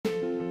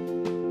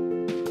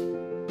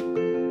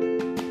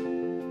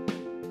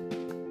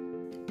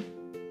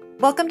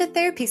Welcome to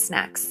Therapy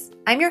Snacks.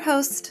 I'm your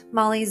host,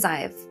 Molly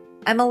Zive.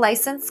 I'm a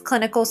licensed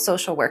clinical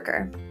social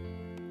worker.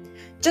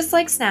 Just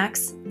like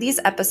snacks, these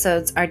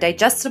episodes are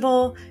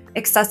digestible,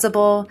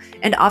 accessible,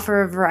 and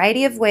offer a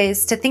variety of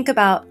ways to think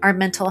about our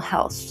mental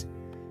health.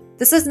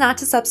 This is not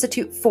to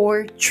substitute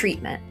for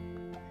treatment.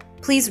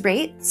 Please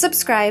rate,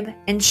 subscribe,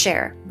 and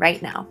share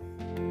right now.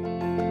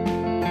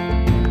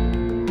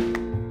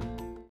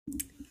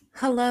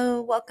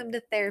 Hello, welcome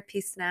to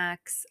Therapy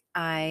Snacks.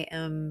 I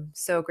am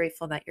so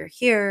grateful that you're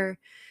here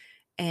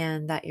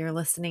and that you're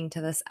listening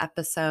to this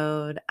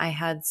episode. I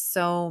had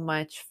so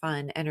much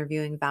fun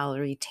interviewing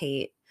Valerie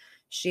Tate.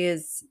 She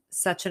is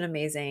such an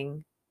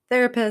amazing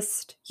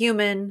therapist,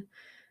 human,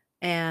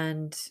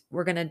 and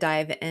we're going to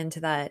dive into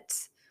that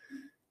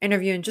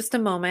interview in just a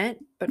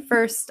moment. But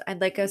first,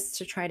 I'd like us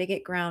to try to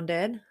get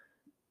grounded.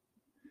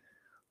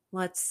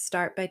 Let's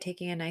start by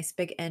taking a nice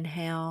big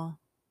inhale.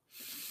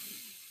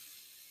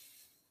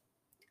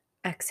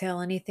 Exhale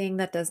anything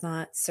that does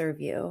not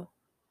serve you.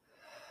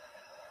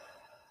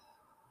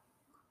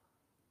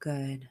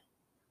 Good.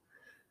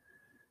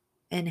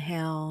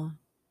 Inhale.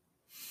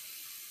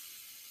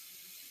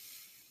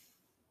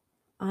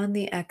 On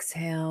the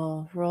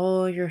exhale,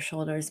 roll your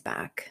shoulders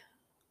back.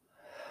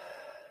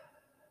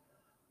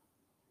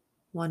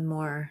 One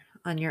more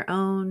on your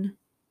own.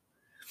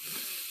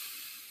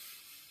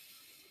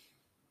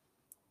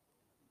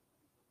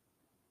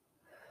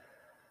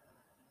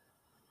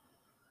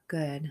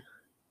 Good.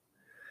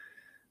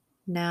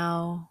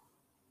 Now,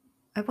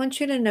 I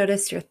want you to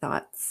notice your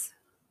thoughts.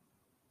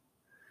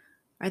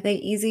 Are they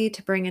easy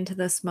to bring into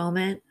this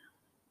moment,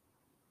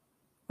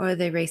 or are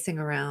they racing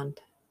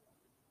around?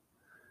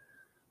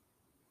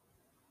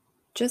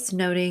 Just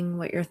noting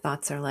what your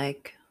thoughts are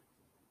like.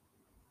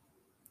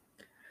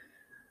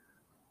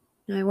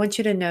 Now, I want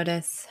you to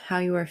notice how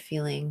you are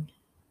feeling.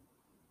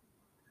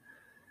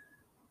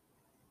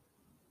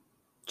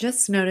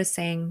 Just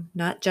noticing,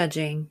 not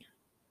judging.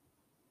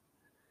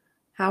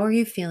 How are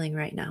you feeling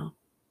right now?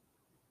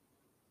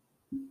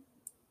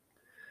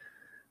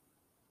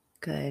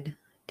 Good.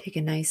 Take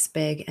a nice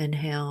big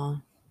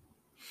inhale.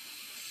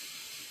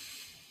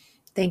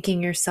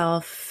 Thanking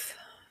yourself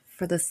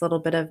for this little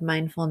bit of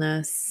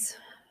mindfulness.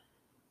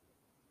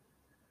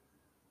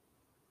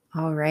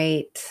 All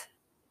right.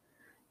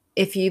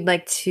 If you'd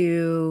like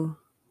to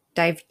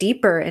dive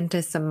deeper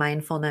into some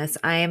mindfulness,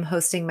 I am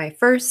hosting my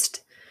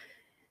first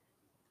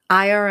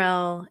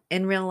IRL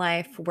in real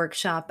life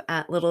workshop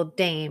at Little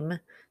Dame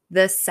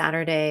this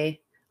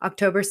Saturday,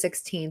 October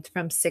 16th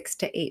from 6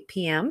 to 8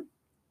 p.m.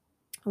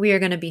 We are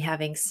going to be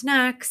having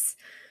snacks.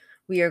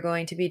 We are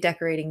going to be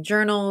decorating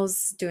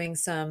journals, doing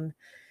some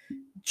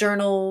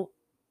journaling,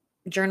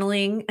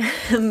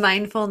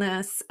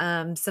 mindfulness,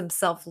 some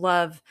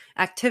self-love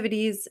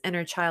activities,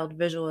 inner child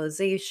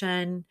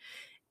visualization,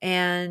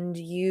 and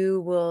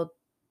you will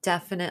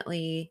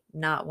definitely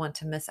not want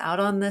to miss out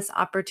on this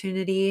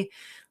opportunity.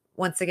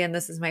 Once again,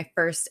 this is my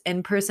first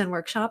in-person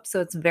workshop, so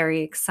it's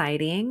very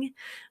exciting.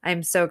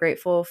 I'm so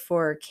grateful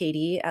for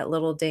Katie at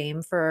Little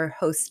Dame for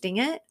hosting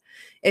it.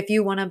 If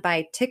you want to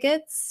buy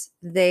tickets,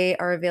 they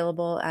are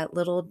available at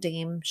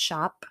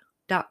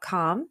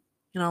littledameshop.com,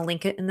 and I'll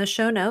link it in the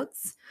show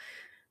notes.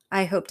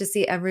 I hope to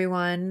see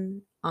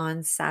everyone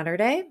on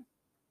Saturday.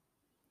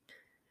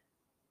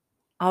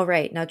 All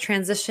right, now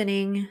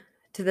transitioning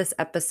to this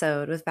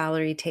episode with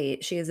Valerie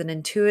Tate. She is an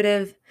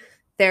intuitive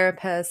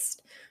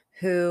therapist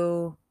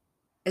who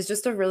is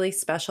just a really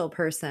special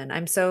person.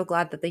 I'm so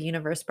glad that the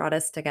universe brought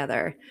us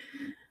together.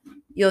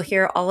 You'll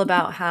hear all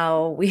about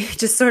how we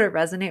just sort of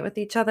resonate with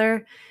each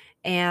other,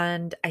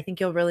 and I think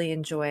you'll really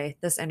enjoy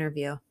this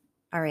interview.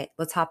 All right,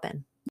 let's hop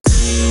in.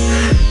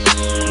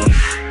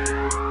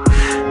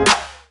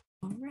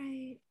 All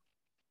right.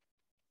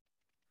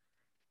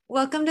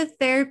 Welcome to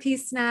Therapy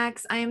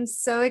Snacks. I am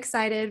so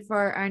excited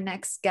for our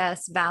next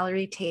guest,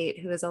 Valerie Tate,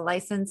 who is a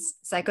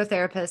licensed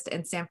psychotherapist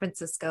in San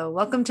Francisco.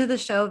 Welcome to the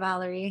show,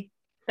 Valerie.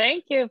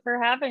 Thank you for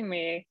having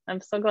me.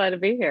 I'm so glad to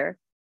be here.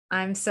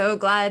 I'm so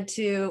glad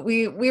to,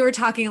 we were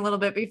talking a little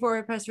bit before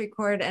we press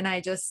record, and I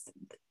just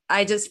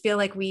feel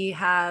like we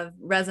have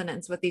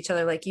resonance with each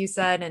other, like you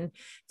said, and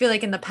feel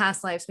like in the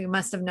past lives, we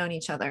must have known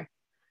each other.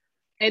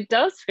 It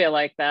does feel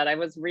like that. I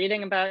was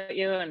reading about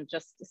you and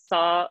just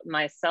saw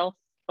myself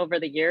over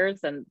the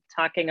years and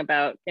talking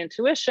about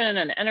intuition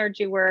and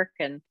energy work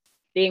and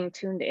being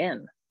tuned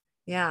in.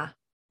 Yeah.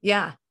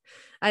 Yeah.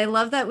 I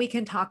love that we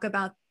can talk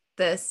about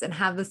this and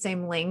have the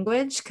same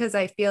language, because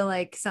I feel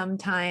like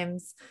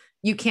sometimes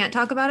you can't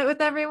talk about it with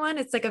everyone.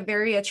 It's like a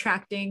very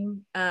attract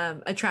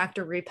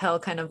or repel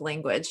kind of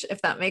language,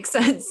 if that makes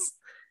sense.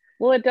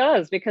 Well, it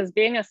does, because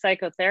being a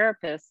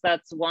psychotherapist,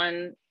 that's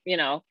one,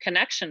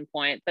 connection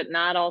point, but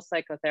not all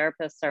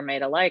psychotherapists are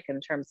made alike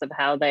in terms of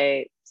how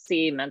they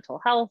see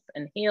mental health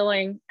and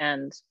healing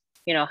and,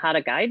 how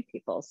to guide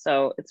people.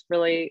 So it's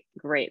really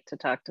great to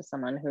talk to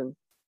someone who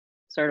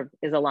sort of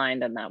is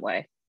aligned in that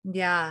way.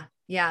 Yeah.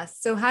 Yeah.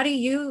 So how do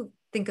you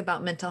think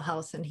about mental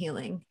health and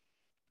healing?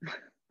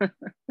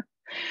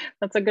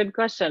 That's a good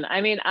question.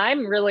 I mean,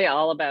 I'm really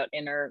all about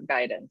inner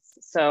guidance.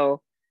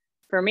 So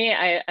for me,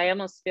 I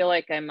almost feel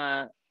like I'm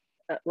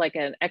like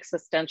an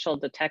existential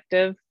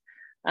detective,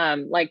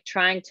 like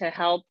trying to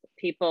help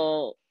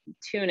people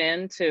tune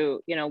in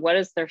to, what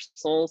is their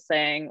soul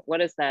saying?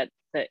 What is that,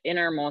 the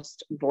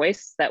innermost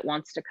voice that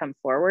wants to come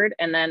forward?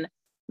 And then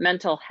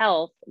mental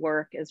health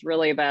work is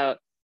really about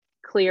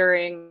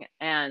clearing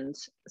and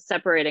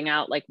separating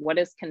out, like, what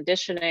is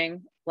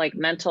conditioning, like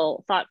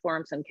mental thought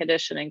forms and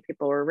conditioning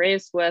people were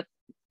raised with,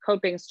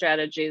 coping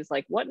strategies,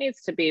 like what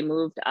needs to be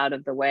moved out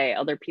of the way,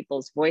 other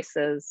people's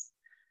voices,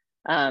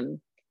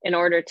 um, in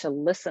order to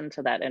listen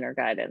to that inner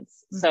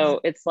guidance. Mm-hmm.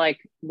 So it's like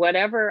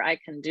whatever I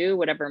can do,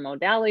 whatever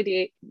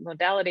modality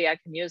I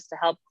can use to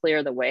help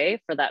clear the way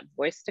for that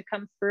voice to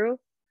come through,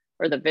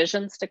 or the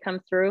visions to come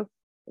through.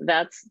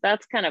 That's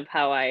kind of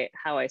how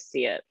I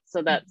see it.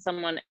 So that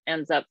someone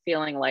ends up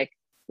feeling like,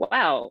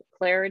 wow,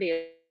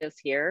 clarity is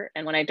here.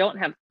 And when I don't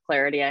have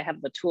clarity, I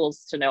have the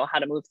tools to know how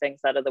to move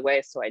things out of the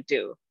way. So I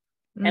do.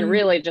 And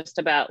really just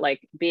about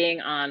like being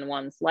on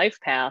one's life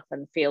path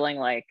and feeling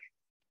like,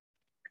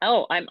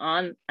 oh, I'm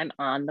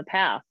on the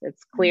path.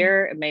 It's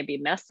clear. It may be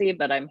messy,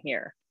 but I'm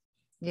here.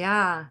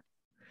 Yeah.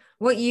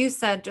 What you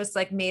said just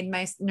like made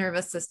my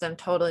nervous system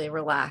totally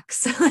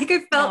relax. Like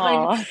I felt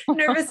my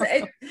nervous.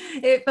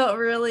 It felt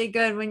really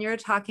good when you were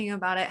talking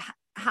about it.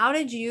 How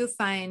did you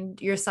find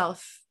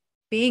yourself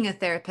being a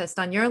therapist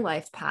on your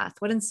life path?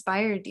 What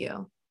inspired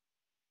you?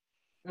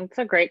 That's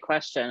a great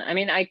question. I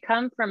mean, I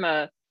come from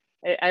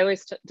I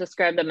always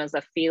describe them as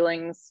a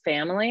feelings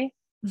family.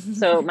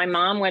 So my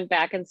mom went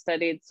back and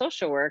studied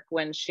social work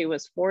when she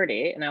was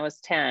 40 and I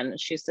was 10.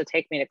 She used to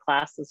take me to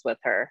classes with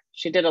her.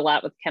 She did a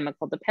lot with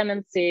chemical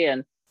dependency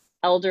and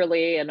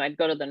elderly, and I'd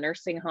go to the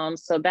nursing home.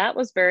 So that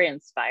was very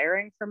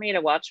inspiring for me to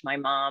watch my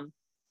mom,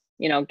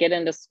 get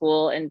into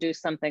school and do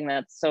something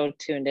that's so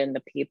tuned into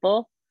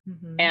people.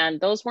 And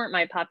those weren't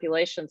my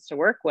populations to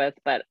work with,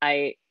 but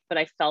I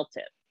felt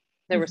it.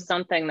 There was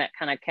something that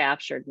kind of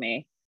captured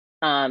me.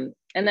 And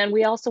then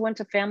we also went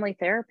to family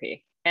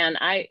therapy. And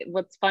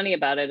what's funny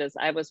about it is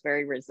I was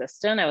very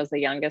resistant. I was the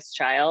youngest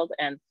child,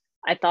 and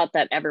I thought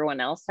that everyone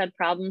else had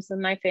problems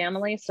in my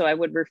family. So I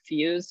would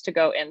refuse to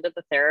go into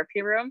the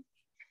therapy room.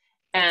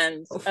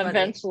 And so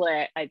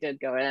eventually I did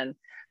go in.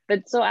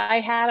 But so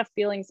I had a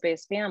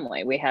feelings-based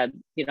family. We had,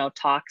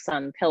 talks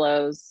on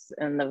pillows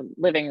in the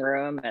living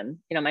room, and,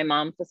 my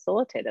mom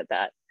facilitated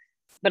that.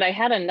 But I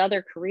had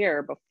another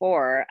career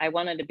before. I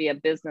wanted to be a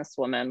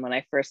businesswoman when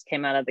I first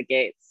came out of the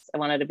gates. I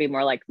wanted to be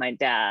more like my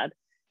dad,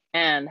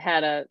 and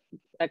had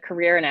a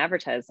career in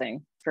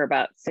advertising for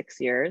about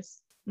 6 years.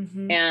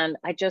 And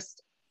I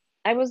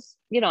was,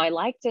 I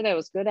liked it. I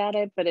was good at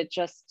it, but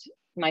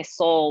my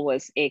soul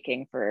was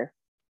aching for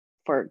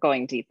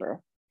going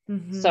deeper.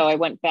 So I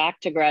went back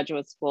to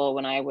graduate school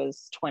when I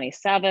was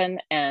 27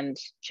 and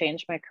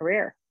changed my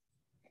career.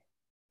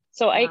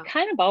 So wow. I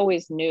kind of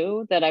always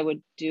knew that I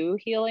would do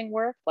healing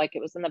work. Like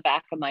it was in the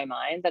back of my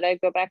mind that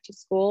I'd go back to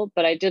school,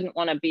 but I didn't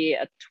want to be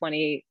a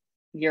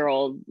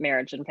 20-year-old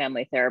marriage and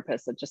family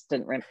therapist. It just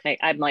didn't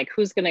I'm like,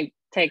 who's going to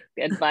take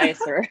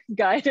advice or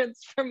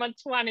guidance from a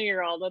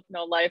 20-year-old with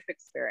no life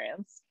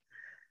experience?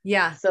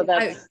 Yeah. So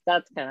that's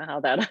kind of how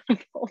that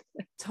unfolded.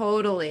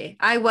 Totally.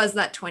 I was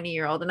that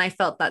 20-year-old and I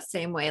felt that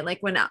same way. Like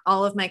when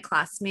all of my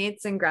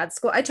classmates in grad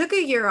school, I took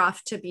a year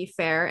off to be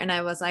fair. And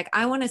I was like,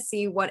 I want to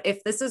see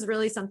if this is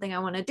really something I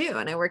want to do.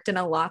 And I worked in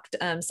a locked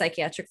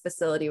psychiatric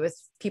facility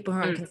with people who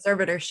are on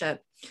conservatorship.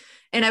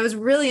 And I was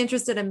really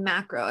interested in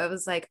macro. I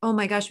was like, oh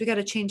my gosh, we got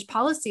to change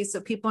policies so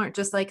people aren't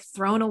just like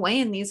thrown away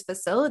in these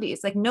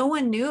facilities. Like no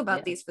one knew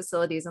about these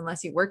facilities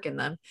unless you work in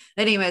them.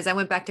 Anyways, I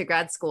went back to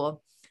grad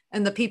school,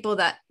 and the people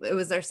that it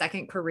was their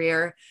second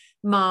career,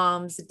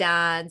 moms,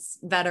 dads,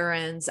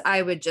 veterans,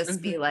 I would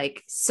just be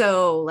like,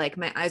 so like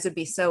my eyes would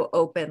be so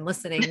open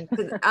listening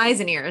to eyes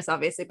and ears,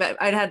 obviously, but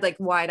I'd had like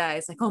wide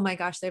eyes, like, oh my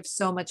gosh, they have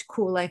so much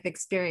cool life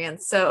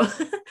experience. So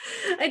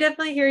I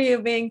definitely hear you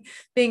being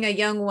a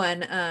young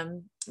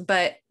one.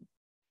 But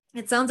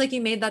it sounds like you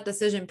made that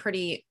decision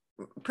pretty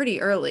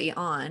early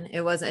on.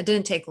 It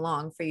didn't take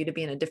long for you to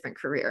be in a different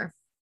career.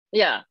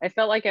 Yeah, I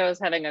felt like I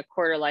was having a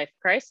quarter life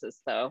crisis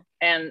though.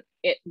 And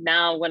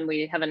now when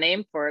we have a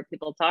name for it,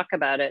 people talk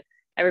about it.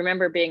 I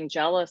remember being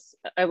jealous.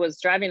 I was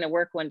driving to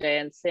work one day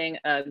and seeing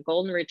a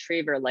golden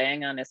retriever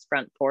laying on his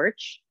front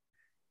porch.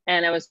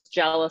 And I was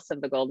jealous of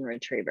the golden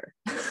retriever,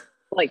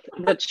 like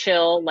the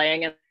chill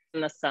laying in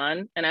the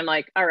sun. And I'm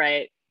like, all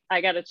right, I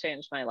got to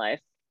change my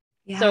life.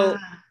 Yeah. So,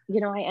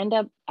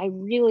 I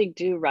really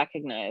do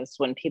recognize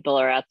when people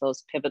are at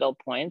those pivotal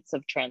points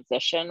of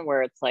transition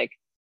where it's like,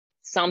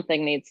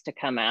 something needs to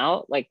come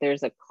out, like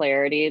there's a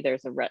clarity,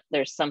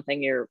 there's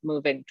something you're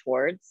moving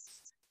towards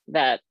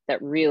that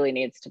really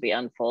needs to be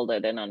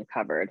unfolded and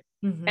uncovered.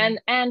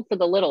 And for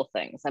the little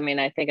things, I mean,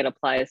 I think it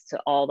applies to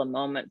all the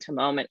moment to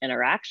moment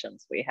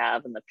interactions we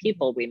have and the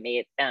people we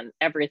meet, and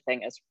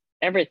everything is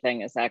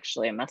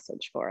actually a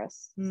message for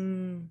us.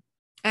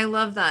 I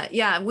love that.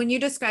 Yeah. When you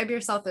describe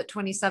yourself at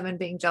 27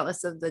 being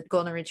jealous of the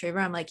golden retriever,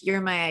 I'm like, you're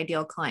my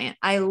ideal client.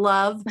 I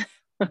love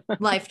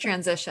Life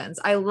transitions.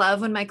 I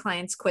love when my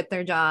clients quit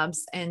their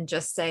jobs and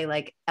just say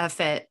like, F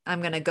it,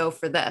 I'm going to go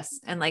for this,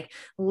 and like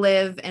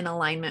live in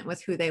alignment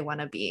with who they want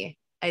to be.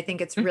 I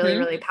think it's really, Hmm.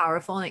 really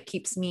powerful, and it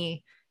keeps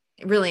me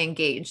really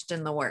engaged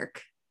in the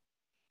work.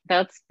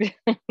 That's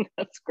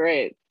that's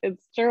great.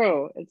 It's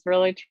true. It's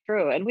really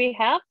true. And we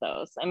have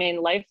those. I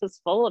mean, life is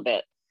full of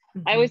it.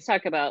 I Mhm. always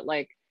talk about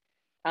like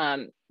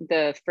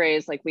the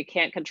phrase like we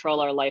can't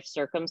control our life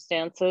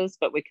circumstances,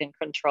 but we can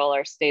control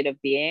our state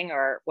of being,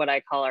 or what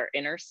I call our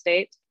inner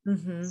state.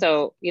 Mhm.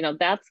 So,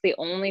 that's the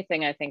only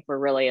thing I think we're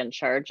really in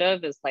charge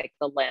of, is like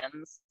the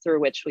lens through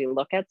which we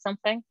look at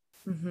something.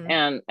 Mhm.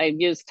 And I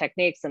use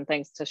techniques and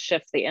things to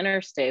shift the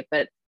inner state,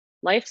 but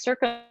life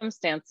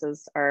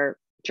circumstances are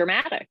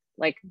dramatic,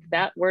 like Mhm.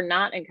 that we're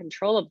not in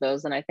control of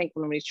those. And I think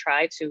when we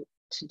try to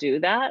do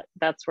that,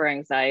 that's where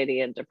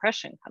anxiety and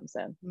depression comes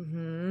in,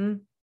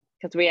 Mhm.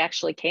 because we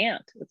actually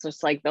can't. It's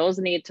just like those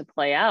need to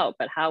play out,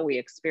 but how we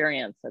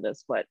experience it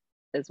is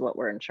what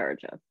we're in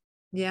charge of.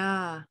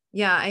 Yeah.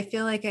 Yeah. I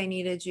feel like I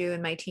needed you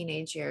in my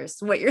teenage years.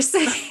 What you're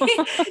saying,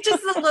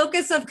 just the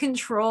locus of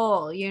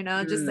control,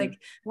 just Mm.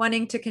 like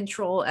wanting to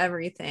control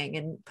everything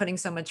and putting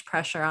so much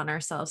pressure on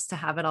ourselves to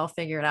have it all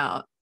figured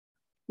out.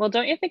 Well,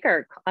 don't you think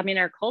our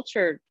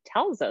culture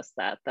tells us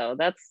that, though?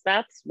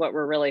 That's what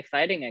we're really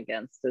fighting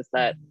against, is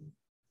that Mhm.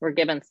 we're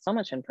given so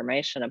much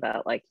information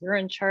about like you're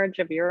in charge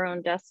of your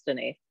own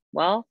destiny.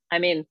 Well, I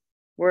mean,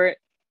 we're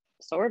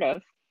sort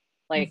of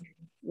like Mhm.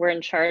 we're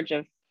in charge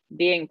of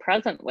being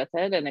present with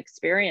it and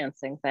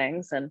experiencing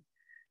things,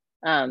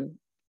 um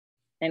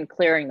and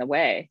clearing the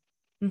way.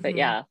 But Mhm.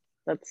 yeah,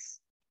 that's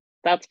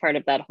part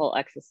of that whole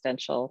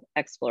existential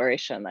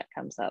exploration that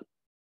comes up.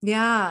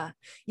 Yeah.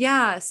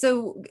 Yeah.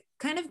 So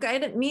kind of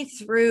guided me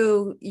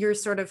through your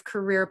sort of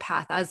career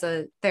path as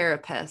a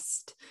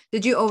therapist.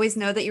 Did you always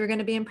know that you were going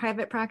to be in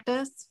private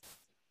practice?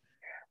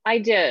 I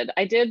did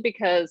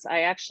because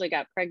I actually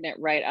got pregnant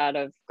right out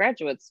of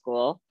graduate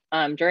school.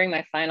 During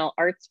my final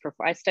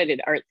I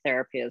studied art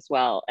therapy as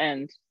well.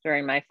 And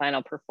during my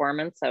final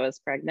performance, I was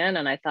pregnant,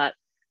 and I thought,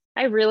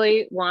 I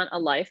really want a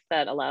life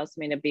that allows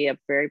me to be a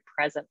very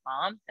present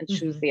mom and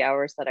choose Mhm. the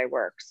hours that I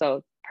work.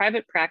 So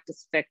private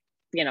practice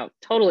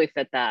totally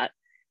fit that.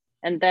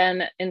 And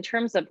then in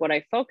terms of what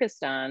I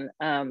focused on,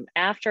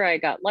 after I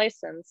got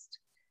licensed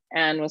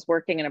and was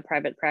working in a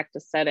private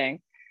practice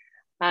setting,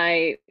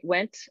 I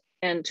went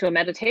into a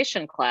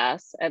meditation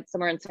class at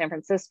somewhere in San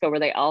Francisco where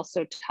they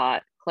also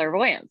taught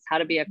clairvoyance, how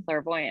to be a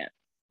clairvoyant.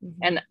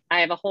 And Mhm.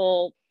 I have a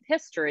whole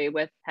history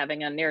with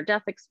having a near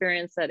death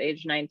experience at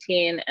age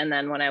 19. And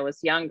then when I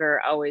was younger,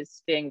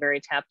 always being very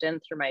tapped in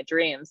through my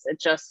dreams. It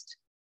just,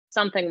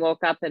 something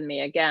woke up in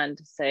me again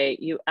to say,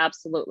 you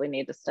absolutely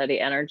need to study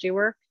energy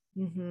work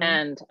Mhm.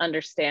 and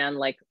understand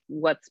like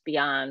what's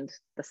beyond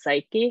the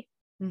psyche.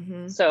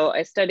 Mhm. So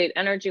I studied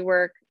energy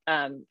work,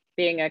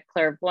 being a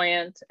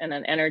clairvoyant and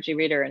an energy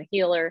reader and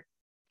healer.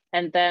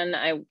 And then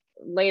I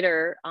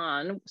later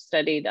on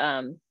studied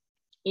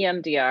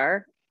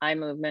EMDR, eye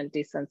movement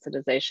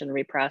desensitization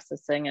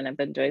reprocessing, and I've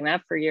been doing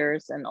that for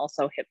years, and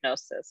also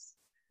hypnosis.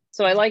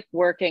 So I like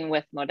working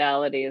with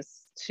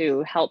modalities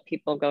to help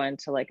people go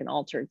into like an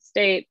altered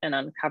state and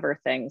uncover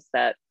things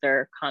that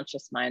their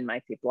conscious mind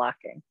might be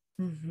blocking.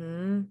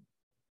 Mhm. And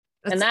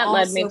That's that all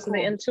led me so to the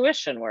cool.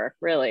 intuition work,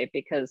 really,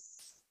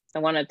 because I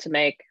wanted to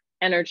make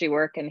energy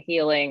work and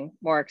healing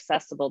more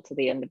accessible to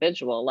the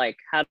individual. Like,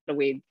 how do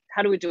we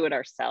do it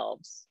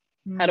ourselves?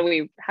 how Mm. do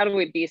we how do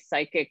we be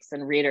psychics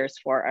and readers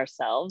for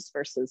ourselves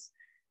versus,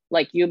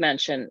 like you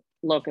mentioned,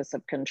 locus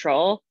of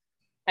control.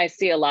 I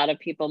see a lot of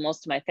people,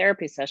 most of my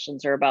therapy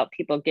sessions are about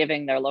people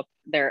giving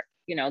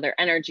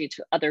their energy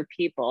to other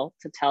people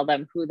to tell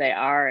them who they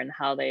are and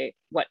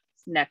what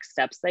next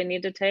steps they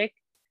need to take.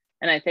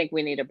 And I think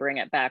we need to bring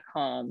it back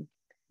home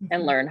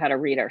and Mhm. learn how to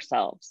read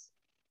ourselves.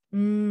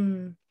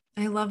 Mm.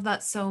 I love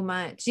that so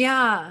much.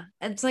 Yeah.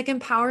 It's like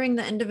empowering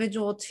the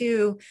individual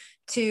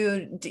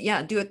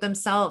yeah, do it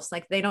themselves.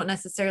 Like they don't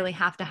necessarily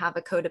have to have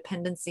a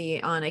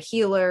codependency on a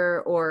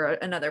healer or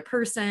another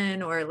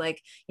person, or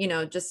like,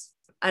 just,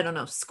 I don't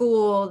know,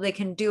 school. They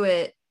can do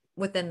it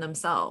within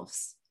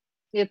themselves.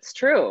 It's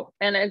true.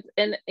 And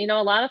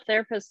a lot of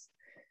therapists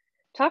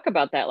talk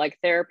about that, like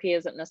therapy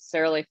isn't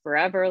necessarily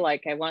forever.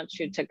 Like I want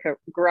you to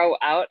grow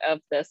out of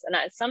this. And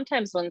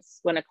sometimes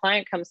when a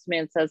client comes to me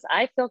and says,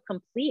 I feel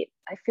complete,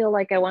 I feel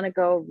like I want to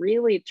go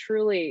really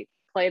truly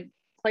play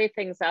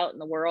things out in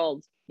the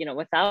world,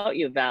 without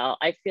you, Val.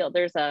 I feel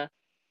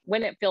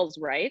when it feels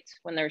right,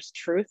 when there's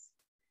truth,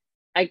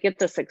 I get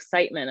this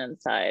excitement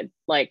inside,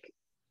 like,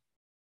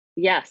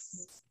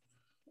 yes,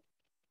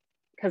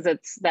 because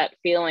it's that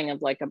feeling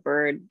of like a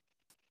bird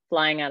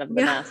flying out of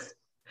the Yeah. nest.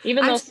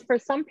 Even I'm though for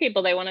some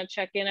people they want to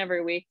check in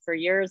every week for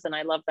years, and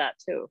I love that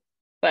too.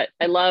 But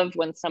I love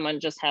when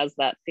someone just has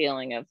that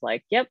feeling of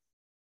like, yep.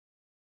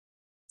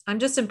 I'm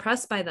just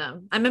impressed by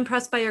them. I'm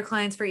impressed by your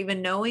clients for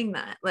even knowing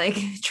that, like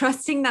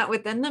trusting that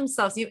within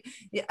themselves.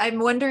 I'm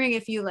wondering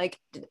if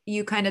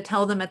you kind of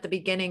tell them at the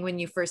beginning when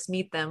you first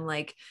meet them,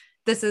 like,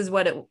 this is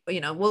what it,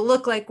 will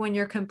look like when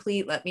you're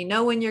complete. Let me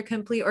know when you're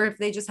complete, or if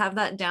they just have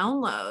that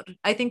download.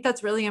 I think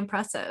that's really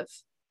impressive.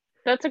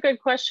 That's a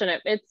good question.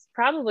 It's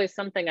probably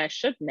something I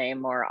should name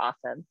more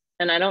often,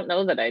 and I don't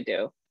know that I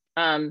do.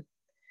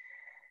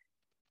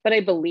 But I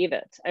believe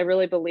it. I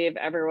really believe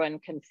everyone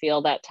can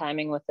feel that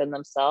timing within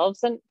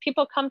themselves. And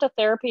people come to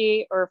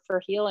therapy or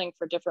for healing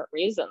for different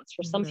reasons.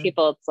 For some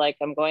people, it's like,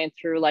 I'm going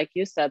through, like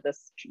you said,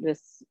 this,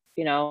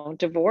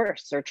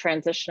 divorce or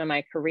transition in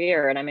my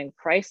career, and I'm in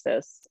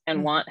crisis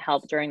and want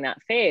help during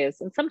that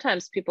phase. And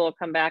sometimes people will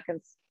come back and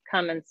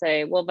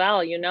say, well, Val,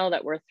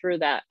 that we're through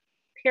that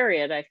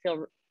period. I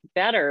feel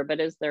better, but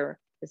is there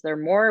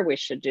more we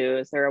should do?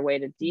 Is there a way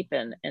to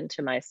deepen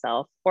into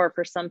myself? Or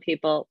for some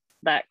people,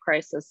 that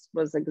crisis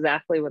was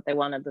exactly what they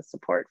wanted the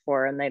support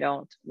for, and they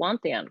don't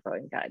want the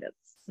ongoing guidance.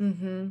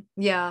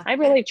 Yeah. I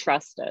really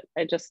trust it.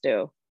 I just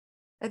do.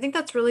 I think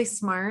that's really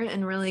smart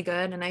and really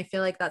good. And I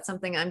feel like that's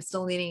something I'm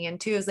still leaning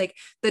into, is like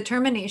the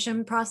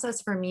termination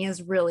process for me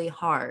is really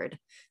hard.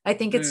 I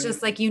think it's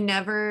just like,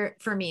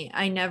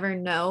 I never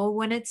know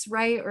when it's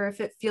right or if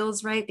it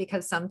feels right,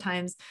 because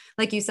sometimes,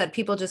 like you said,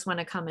 people just want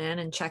to come in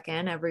and check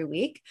in every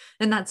week,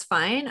 and that's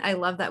fine. I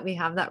love that we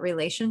have that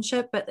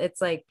relationship, but it's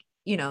like,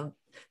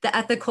 the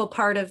ethical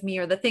part of me,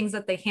 or the things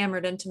that they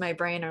hammered into my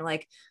brain, are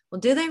like, well,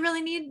 do they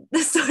really need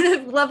this sort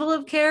of level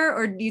of care,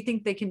 or do you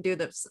think they can do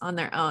this on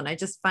their own? I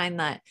just find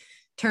that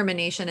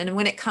termination, and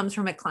when it comes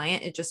from a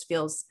client, it just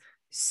feels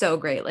so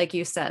great. Like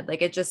you said,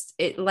 like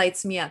it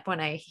lights me up when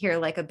I hear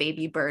like a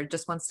baby bird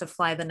just wants to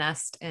fly the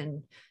nest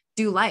and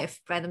do life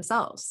by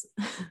themselves.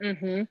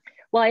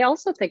 Well, I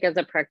also think as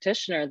a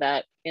practitioner,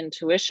 that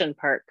intuition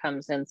part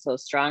comes in so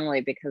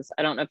strongly, because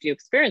I don't know if you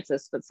experience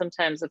this, but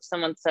sometimes if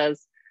someone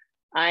says,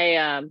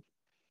 I'm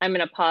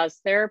going to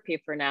pause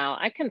therapy for now,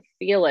 I can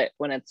feel it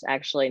when it's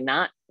actually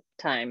not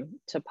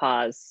time to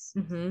pause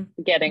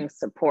getting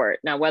support.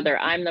 Now, whether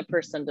I'm the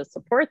person to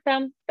support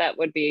them, that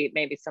would be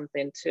maybe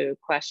something to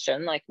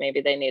question, like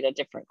maybe they need a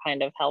different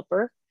kind of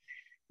helper.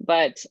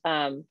 But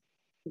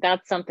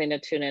that's something to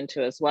tune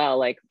into as well,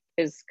 like,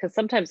 is because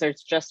sometimes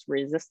there's just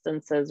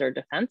resistances or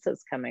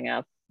defenses coming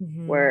up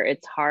where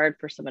it's hard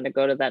for someone to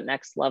go to that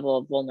next level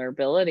of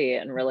vulnerability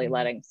and really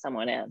letting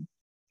someone in.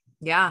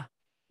 Yeah.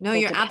 No,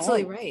 you're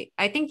absolutely right.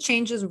 I think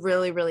change is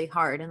really, really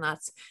hard. And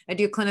I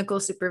do clinical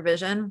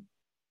supervision.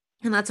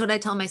 And that's what I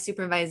tell my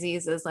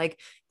supervisees is like,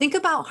 think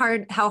about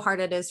how hard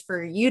it is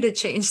for you to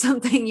change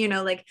something,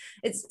 like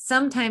it's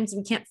sometimes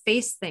we can't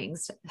face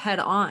things head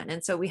on.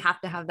 And so we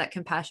have to have that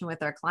compassion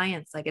with our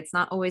clients. Like, it's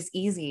not always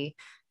easy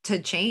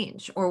to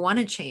change or want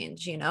to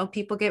change,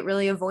 people get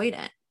really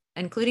avoidant,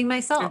 including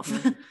myself,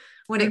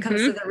 when it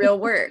comes to the real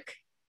work.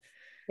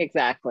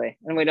 Exactly.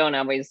 And we don't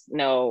always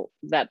know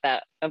that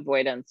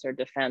avoidance or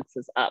defense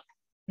is up.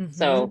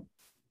 So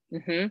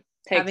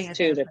takes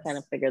two to kind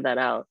of figure that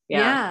out.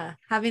 Yeah.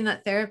 Having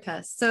that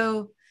therapist.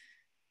 So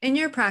in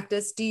your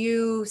practice, do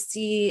you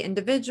see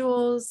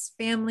individuals,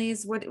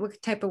 families? What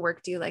type of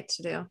work do you like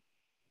to do?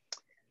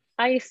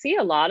 I see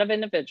a lot of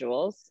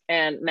individuals,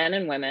 and men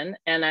and women,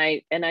 and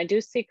I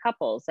do see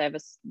couples. I have a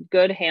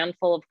good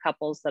handful of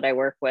couples that I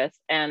work with,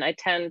 and I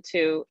tend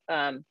to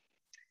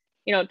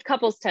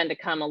couples tend to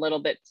come a little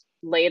bit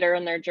later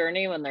in their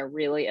journey when they're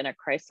really in a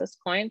crisis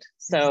point.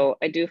 So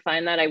I do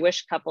find that I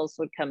wish couples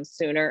would come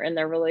sooner in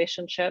their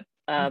relationship.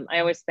 I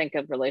always think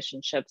of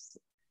relationships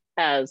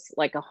as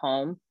like a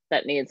home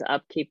that needs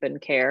upkeep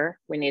and care.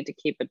 We need to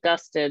keep it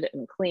dusted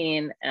and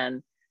clean,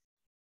 and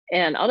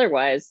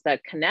otherwise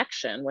that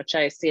connection, which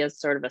I see as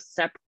sort of a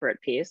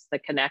separate piece, the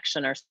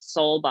connection or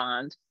soul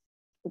bond,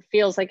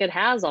 feels like it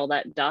has all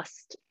that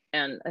dust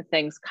and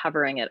things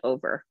covering it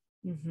over.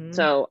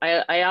 So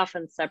I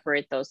often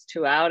separate those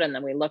two out, and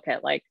then we look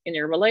at, like, in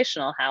your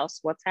relational house,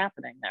 what's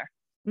happening there.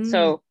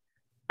 So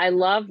I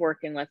love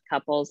working with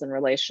couples and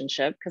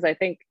relationship, because I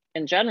think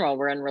in general,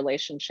 we're in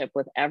relationship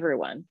with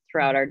everyone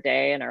throughout our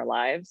day and our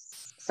lives.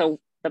 So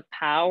the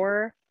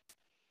power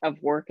of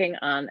working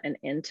on an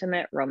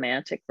intimate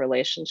romantic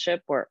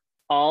relationship where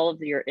all of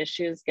your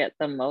issues get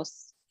the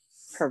most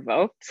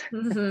provoked,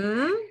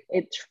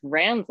 it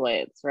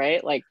translates,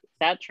 right? Like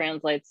that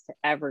translates to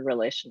every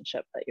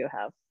relationship that you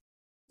have.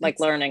 Like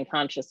learning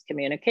conscious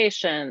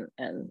communication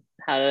and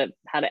how to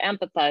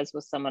empathize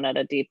with someone at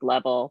a deep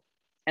level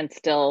and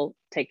still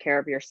take care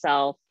of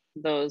yourself.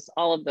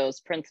 All of those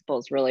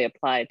principles really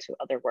apply to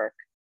other work.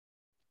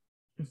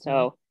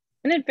 So,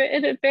 and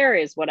it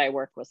varies what I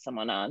work with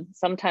someone on.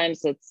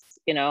 Sometimes it's,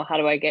 how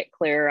do I get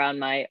clear on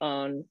my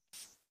own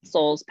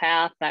soul's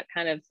path? That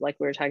kind of, like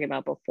we were talking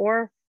about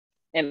before.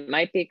 It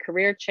might be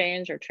career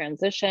change or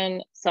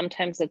transition.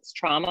 Sometimes it's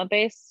trauma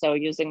based. So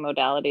using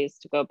modalities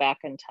to go back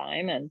in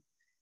time and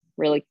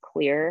really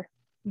clear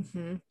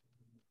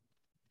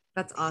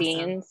that's awesome.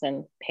 Scenes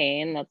and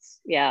pain.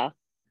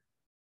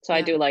 So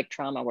I do like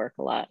trauma work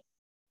a lot.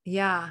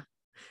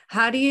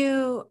 How do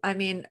you,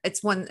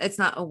 it's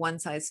not a one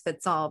size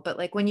fits all, but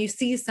like when you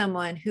see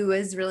someone who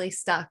is really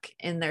stuck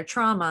in their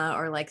trauma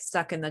or like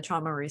stuck in the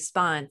trauma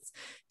response,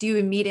 do you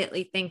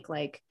immediately think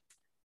like,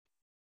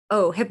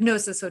 Oh,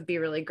 hypnosis would be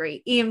really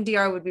great.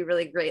 EMDR would be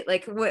really great.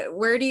 Like,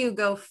 where do you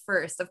go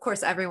first? Of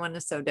course, everyone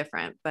is so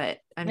different, but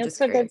I'm It's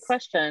just a good curious.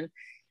 question.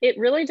 It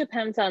really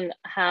depends on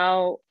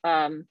how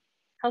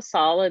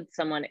solid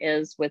someone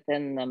is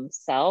within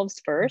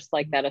themselves first,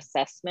 like that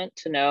assessment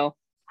to know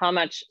how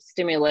much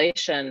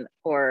stimulation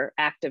or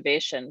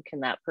activation can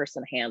that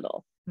person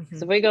handle. So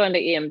Mm-hmm. if we go into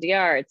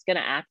EMDR, it's going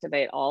to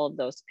activate all of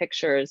those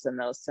pictures and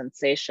those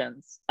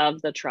sensations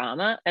of the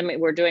trauma. I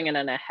mean, we're doing it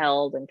in a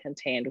held and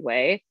contained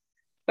way,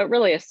 but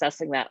really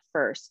assessing that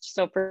first.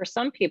 So for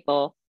some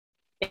people,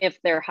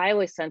 if they're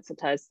highly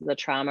sensitized to the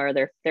trauma or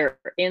they're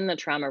in the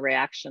trauma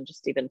reaction,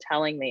 just even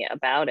telling me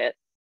about it,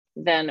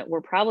 then we're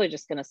probably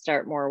just going to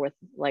start more with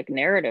like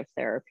narrative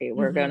therapy.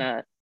 We're going Mm-hmm.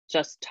 to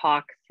just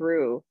talk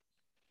through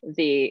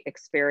the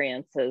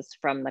experiences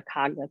from the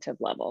cognitive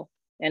level.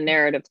 And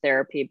narrative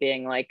therapy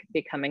being like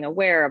becoming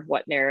aware of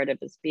what narrative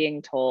is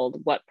being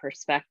told, what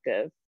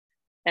perspective.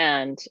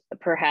 And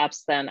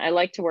perhaps then I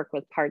like to work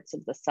with parts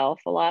of the self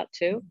a lot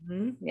too.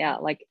 Mm-hmm. Yeah,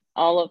 like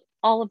all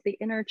of the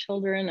inner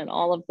children and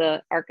all of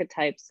the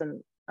archetypes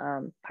and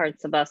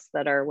parts of us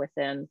that are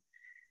within.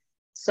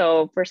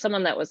 So for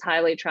someone that was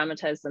highly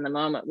traumatized in the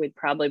moment, we'd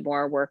probably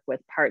more work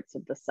with parts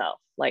of the self.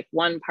 Like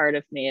one part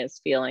of me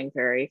is feeling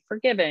very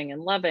forgiving and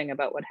loving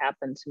about what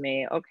happened to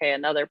me. Okay,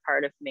 another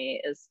part of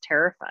me is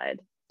terrified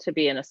to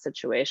be in a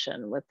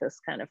situation with this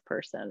kind of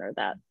person or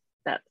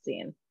that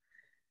scene.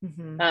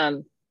 Mm-hmm.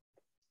 Um,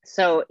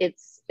 so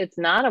it's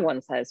not a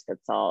one size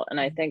fits all, and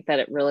I think that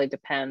it really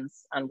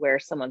depends on where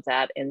someone's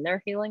at in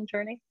their healing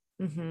journey.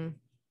 Mm-hmm.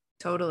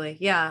 Totally.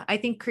 Yeah. I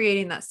think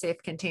creating that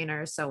safe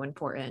container is so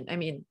important. I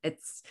mean,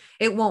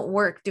 it won't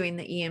work doing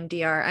the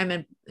EMDR.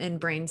 I'm in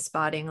brain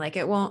spotting. Like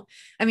it won't,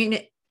 I mean,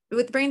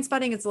 with brain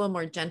spotting, it's a little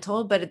more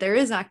gentle, but there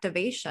is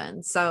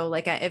activation. So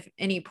like if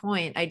any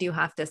point I do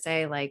have to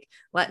say like,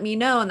 let me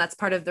know. And that's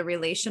part of the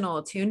relational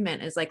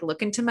attunement is like,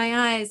 look into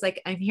my eyes.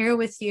 Like I'm here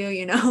with you,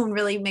 and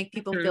really make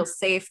people feel Mhm.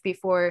 safe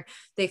before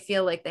they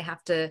feel like they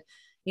have to,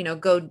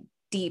 go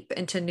deep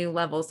into new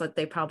levels that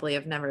they probably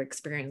have never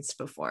experienced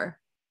before.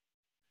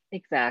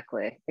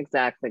 Exactly,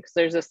 because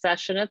there's a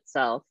session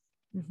itself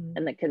Mm-hmm.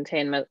 and the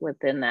containment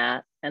within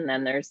that, and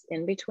then there's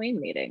in between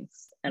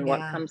meetings and what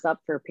Yeah. comes up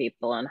for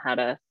people and how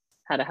to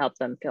help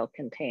them feel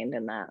contained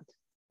in that.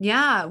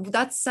 Yeah,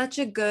 that's such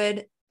a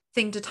good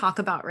thing to talk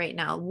about right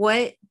now.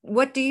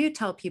 What do you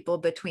tell people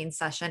between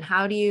session?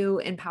 How do you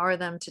empower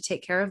them to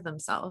take care of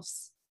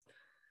themselves?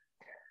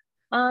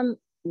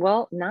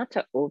 Well, not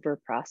to over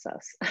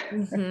process.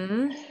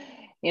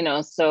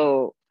 Mm-hmm.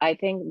 So I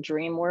think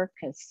dream work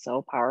is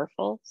so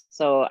powerful.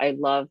 So I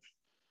love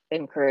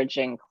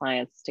encouraging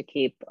clients to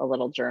keep a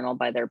little journal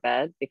by their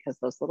bed, because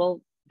those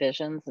little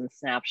visions and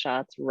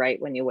snapshots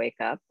right when you wake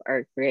up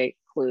are great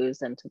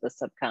clues into the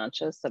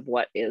subconscious of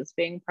what is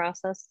being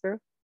processed through.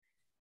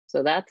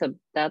 So that's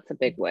a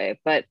big way.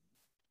 But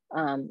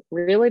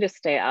really to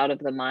stay out of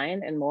the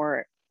mind and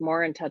more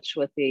in touch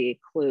with the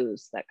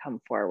clues that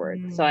come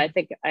forward. So I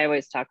think I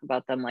always talk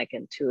about them like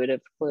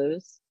intuitive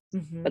clues,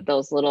 Mm-hmm. but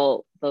those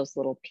little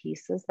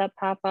pieces that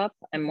pop up,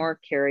 I'm more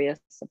curious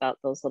about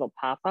those little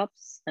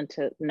pop-ups and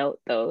to note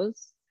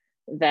those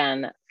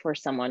than for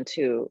someone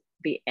to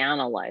be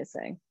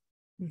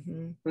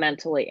Mm-hmm.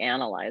 mentally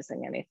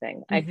analyzing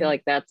anything. I feel Mm-hmm.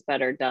 like that's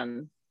better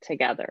done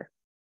together,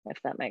 if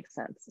that makes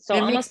sense. So It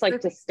makes almost like to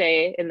perfect.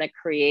 stay in the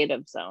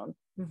creative zone.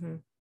 Mm-hmm.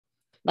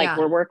 Like Yeah.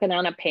 we're working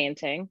on a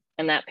painting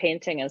and that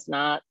painting is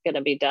not going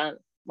to be done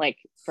like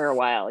for a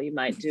while. You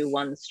might do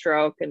one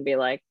stroke and be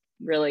like,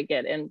 really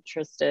get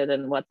interested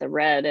in what the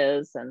red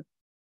is and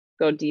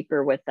go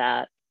deeper with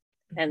that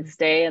and Mm-hmm.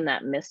 stay in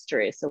that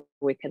mystery so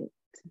we can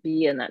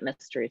be in that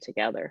mystery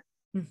together.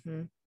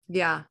 Mm-hmm.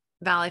 Yeah.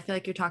 Val, I feel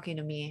like you're talking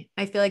to me.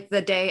 I feel like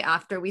the day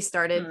after we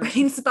started Mm.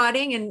 brain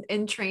spotting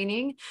and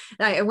training,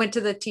 I went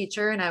to the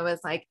teacher and I was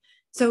like,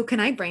 so can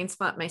I brain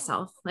spot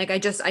myself? Like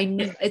I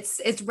knew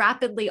it's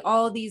rapidly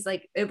all these,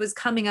 like it was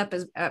coming up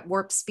as at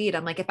warp speed.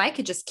 I'm like, if I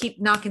could just keep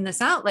knocking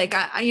this out, like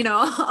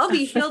I'll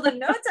be healed in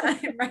no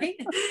time, right?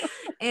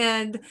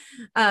 And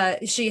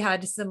she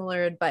had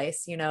similar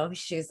advice,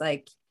 she's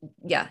like,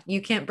 yeah,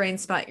 you can't brain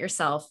spot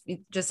yourself. You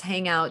just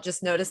hang out,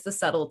 just notice the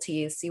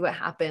subtleties, see what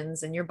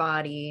happens in your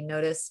body.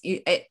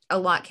 A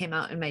lot came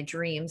out in my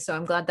dream. So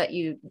I'm glad that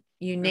you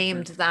Mm-hmm.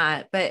 named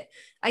that. But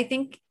I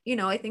think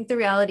the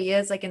reality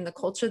is like in the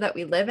culture that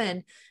we live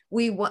in,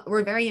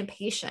 we're very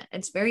impatient.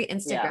 It's very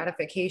instant Yeah.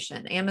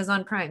 gratification.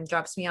 Amazon Prime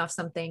drops me off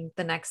something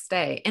the next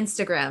day.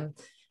 Instagram,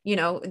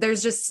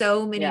 there's just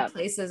so many Yeah.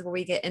 places where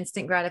we get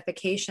instant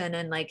gratification,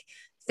 and like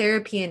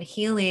therapy and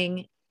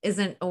healing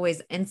isn't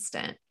always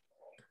instant.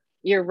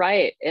 You're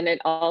right. And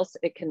it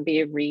can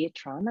be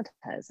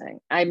re-traumatizing.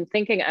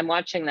 I'm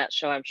watching that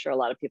show. I'm sure a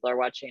lot of people are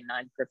watching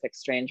Nine Perfect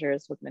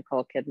Strangers with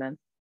Nicole Kidman.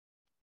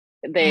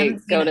 I haven't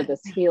seen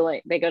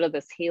it. They go to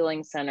this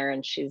healing center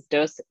and she's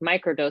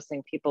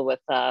microdosing people with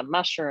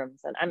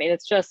mushrooms. And I mean,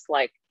 it's just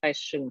like, I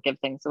shouldn't give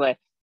things away.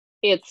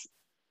 It's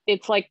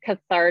it's like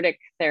cathartic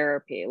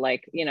therapy,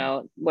 like,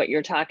 what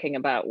you're talking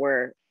about.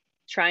 We're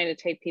trying to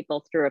take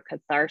people through a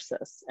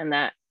catharsis, and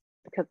that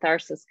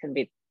catharsis can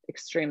be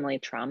extremely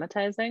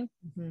traumatizing.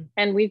 Mm-hmm.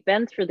 And we've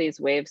been through these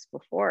waves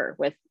before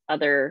with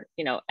other,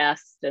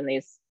 EST and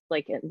these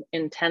like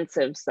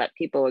intensives that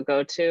people would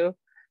go to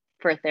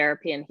for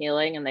therapy and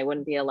healing, and they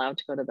wouldn't be allowed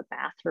to go to the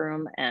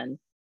bathroom. And,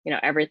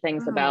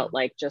 everything's about Oh.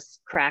 like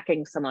just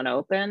cracking someone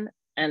open.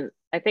 And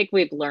I think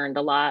we've learned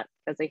a lot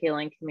as a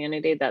healing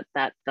community that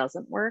that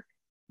doesn't work,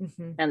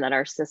 Mm-hmm. and that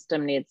our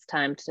system needs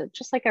time to,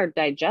 just like our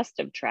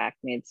digestive tract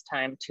needs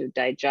time to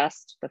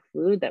digest the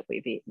food that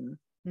we've eaten.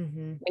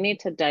 Mm-hmm. We need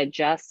to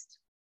digest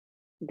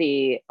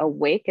the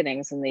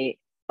awakenings and the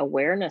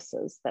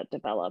awarenesses that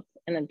develop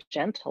in a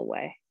gentle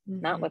way,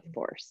 not with Mm-hmm.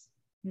 force.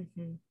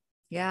 Mm-hmm.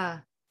 Yeah.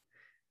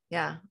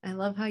 Yeah. I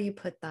love how you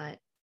put that.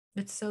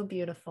 It's so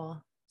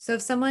beautiful. So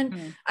if someone,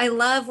 Mm. I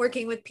love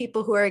working with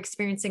people who are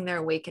experiencing their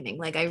awakening.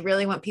 Like I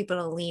really want people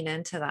to lean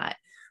into that.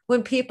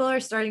 When people are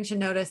starting to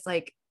notice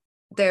like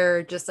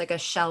they're just like a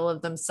shell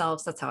of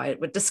themselves, that's how I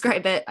would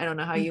describe it. I don't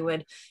know how you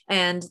would.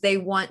 And they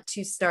want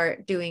to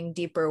start doing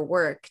deeper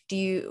work.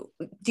 Do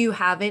you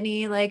have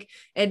any like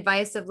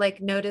advice of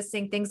like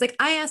noticing things? Like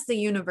I asked the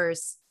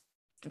universe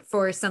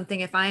for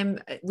something. If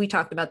we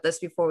talked about this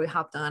before we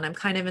hopped on, I'm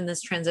kind of in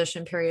this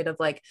transition period of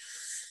like,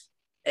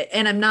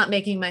 and I'm not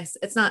making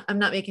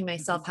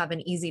myself have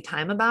an easy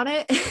time about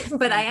it.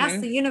 But I ask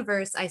Mm-hmm. the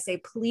universe, I say,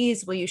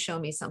 please, will you show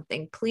me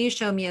something? Please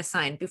show me a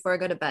sign before I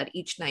go to bed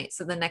each night.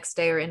 So the next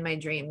day or in my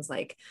dreams,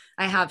 like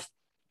I have,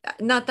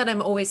 not that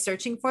I'm always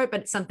searching for it,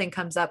 but something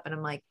comes up and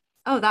I'm like,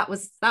 oh, that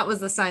was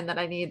the sign that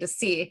I needed to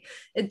see.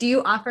 Do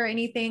you offer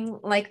anything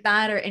like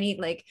that or any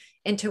like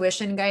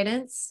intuition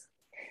guidance?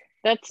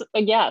 That's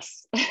a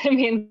yes. I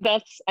mean,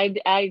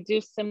 I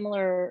do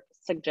similar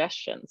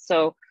suggestions.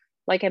 So,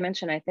 like I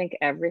mentioned, I think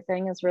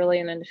everything is really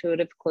an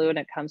intuitive clue, and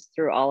it comes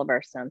through all of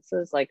our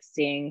senses, like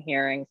seeing,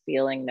 hearing,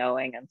 feeling,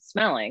 knowing, and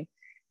smelling.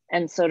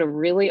 And so, to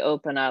really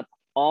open up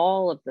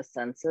all of the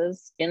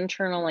senses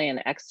internally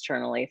and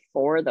externally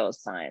for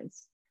those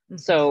signs. Mm-hmm.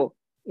 So,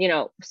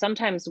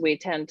 sometimes we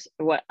tend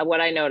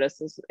what I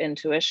notice is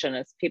intuition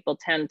is people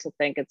tend to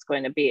think it's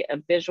going to be a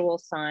visual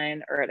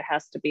sign, or it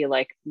has to be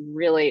like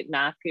really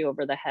knock you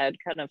over the head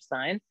kind of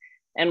sign.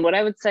 And what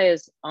I would say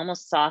is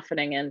almost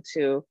softening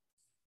into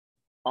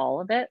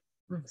all of it.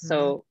 Mm-hmm.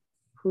 So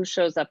who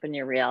shows up in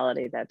your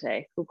reality that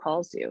day? Who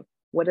calls you?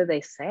 What do they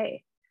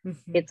say?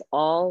 Mm-hmm. It's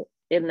all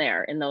in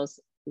there in those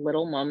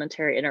little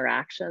momentary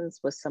interactions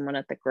with someone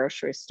at the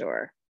grocery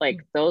store.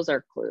 Like those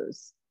are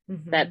clues.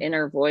 That Mm-hmm.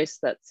 inner voice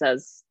that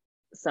says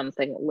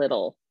something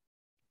little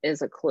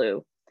is a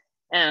clue.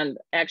 And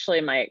actually,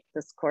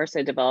 this course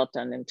I developed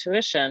on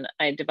intuition,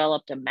 I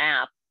developed a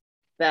map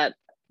that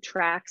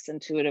tracks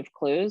intuitive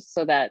clues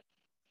so that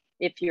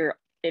if you're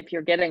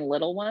getting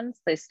little ones,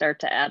 they start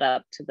to add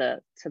up to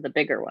the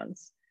bigger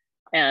ones.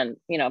 And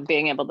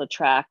being able to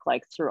track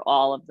like through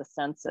all of the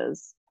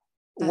senses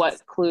what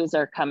That's clues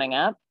are coming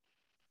up,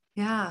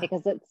 yeah.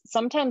 because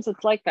sometimes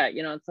it's like that.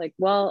 It's like,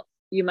 well,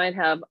 you might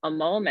have a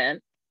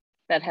moment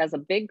that has a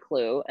big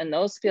clue, and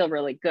those feel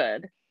really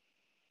good.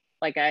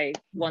 Like I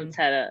Mm-hmm. once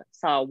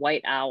saw a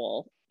white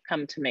owl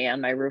come to me on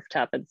my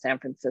rooftop in San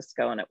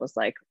Francisco, and it was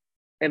like,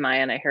 am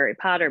I in a Harry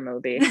Potter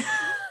movie?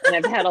 And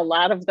I've had a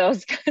lot of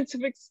those kinds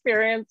of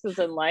experiences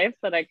in life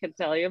that I could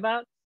tell you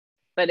about.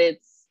 But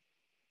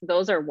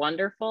those are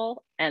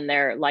wonderful and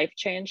they're life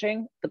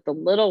changing, but the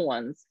little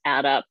ones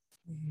add up to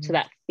Mm-hmm.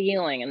 that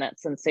feeling and that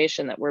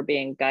sensation that we're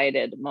being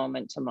guided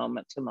moment to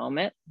moment to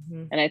moment.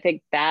 Mm-hmm. And I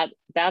think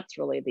that's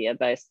really the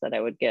advice that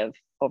I would give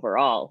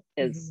overall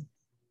is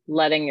Mm-hmm.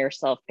 letting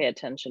yourself pay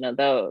attention to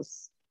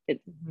those.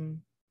 Mm-hmm.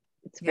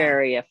 It's Yeah.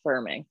 very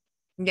affirming.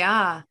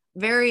 Yeah.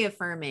 Very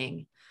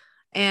affirming.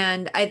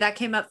 And that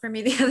came up for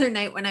me the other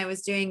night when I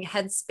was doing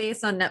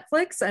Headspace on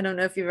Netflix. I don't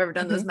know if you've ever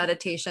done those Mm-hmm.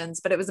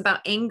 meditations, but it was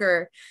about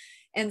anger.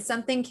 And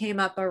something came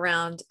up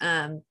around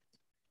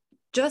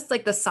just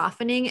like the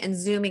softening and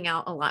zooming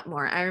out a lot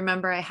more. I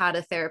remember I had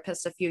a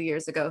therapist a few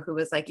years ago who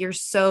was like, you're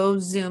so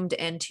zoomed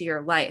into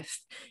your life.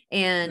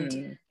 And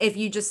Mm. if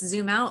you just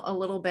zoom out a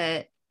little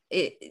bit,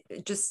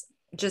 it just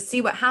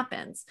see what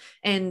happens.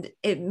 And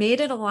it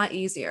made it a lot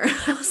easier.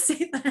 I'll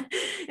say that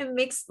it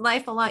makes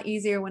life a lot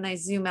easier when I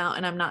zoom out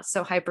and I'm not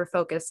so hyper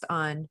focused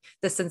on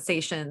the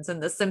sensations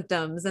and the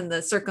symptoms and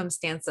the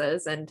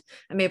circumstances. And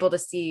I'm able to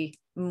see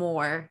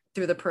more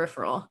through the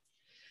peripheral.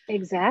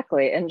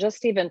 Exactly. And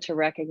just even to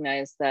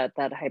recognize that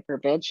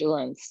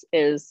hypervigilance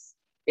is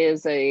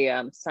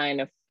a sign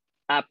of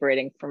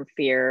operating from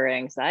fear or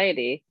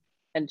anxiety,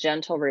 a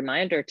gentle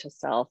reminder to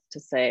self to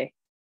say,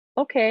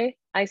 okay,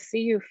 I see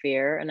you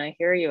fear and I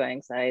hear you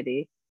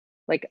anxiety.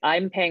 Like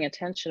I'm paying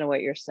attention to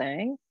what you're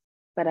saying,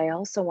 but I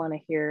also want to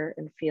hear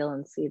and feel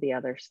and see the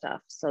other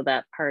stuff. So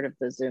that part of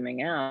the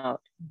zooming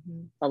out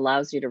Mm-hmm.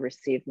 allows you to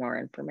receive more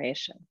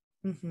information.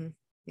 Mm-hmm.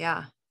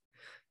 Yeah.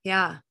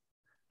 Yeah.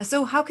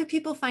 So how could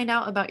people find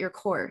out about your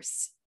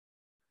course?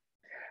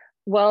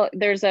 Well,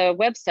 there's a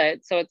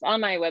website. So it's on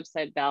my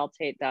website,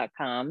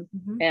 valtate.com,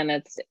 Mm-hmm. and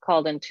it's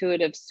called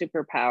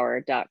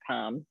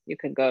intuitivesuperpower.com. You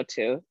could go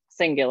to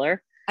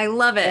singular. I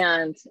love it.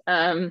 And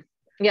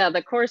Yeah,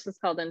 the course is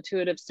called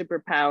Intuitive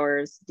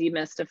Superpowers,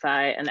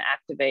 Demystify and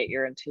Activate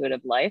Your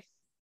Intuitive Life.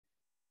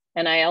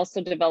 And I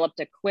also developed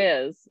a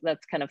quiz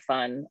that's kind of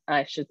fun.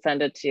 I should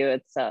send it to you.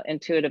 It's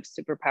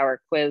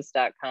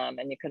intuitivesuperpowerquiz.com,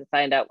 and you can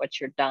find out what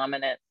your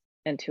dominant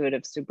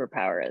intuitive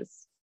superpower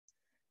is.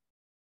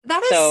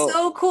 That is So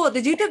so cool.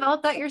 Did you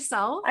develop that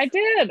yourself? I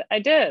did.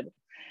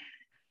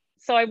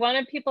 So I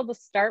wanted people to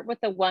start with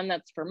the one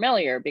that's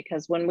familiar,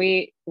 because when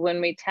we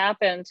tap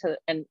into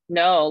and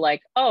know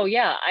like, oh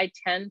yeah, I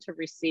tend to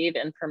receive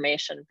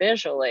information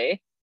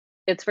visually,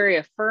 it's very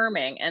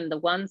affirming. And the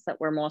ones that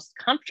we're most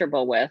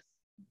comfortable with,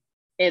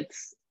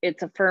 it's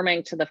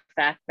affirming to the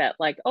fact that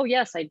like, oh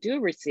yes, I do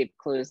receive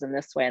clues in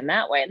this way and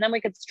that way. And then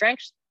we could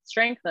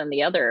strengthen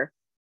the other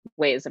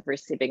ways of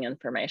receiving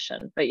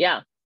information. But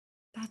yeah,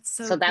 That's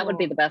so so that would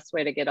be cool. the best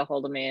way to get a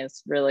hold of me,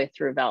 is really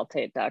through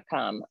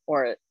valtate.com,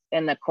 or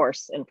and the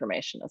course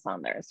information is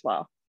on there as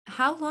well.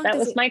 How long That does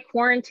was it? my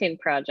quarantine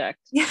project.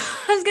 Yeah,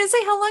 I was gonna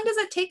say, how long does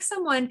it take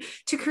someone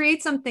to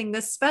create something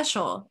this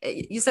special?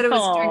 You said it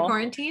was during Oh,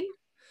 quarantine?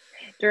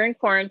 during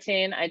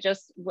quarantine, I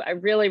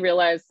really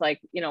realized, like,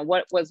 you know,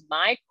 what was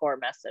my core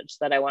message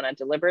that I want to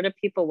deliver to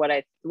people, what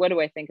do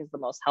I think is the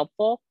most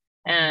helpful.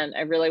 Mhm. And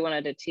I really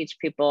wanted to teach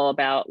people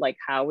about like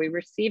how we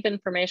receive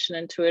information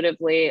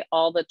intuitively,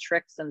 all the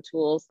tricks and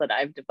tools that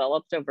I've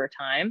developed over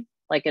time,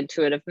 like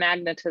intuitive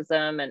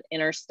magnetism and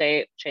inner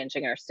state,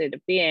 changing our state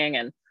of being,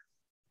 and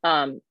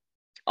um,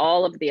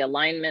 all of the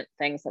alignment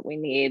things that we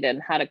need,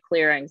 and how to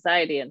clear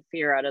anxiety and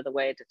fear out of the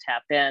way to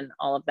tap in,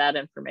 all of that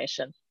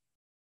information.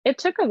 It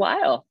took a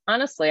while,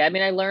 honestly. I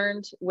mean, I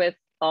learned with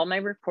all my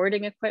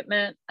recording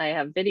equipment. I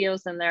have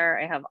videos in there.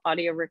 I have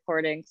audio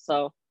recording.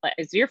 So,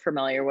 as you're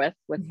familiar with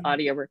Mhm.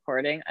 audio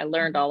recording, I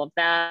learned Mhm. all of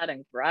that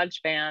in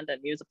GarageBand and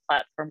use a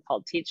platform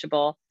called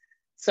Teachable.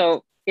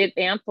 So it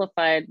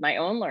amplified my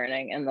own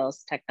learning in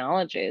those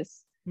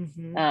technologies.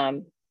 Mhm.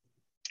 Um,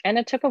 and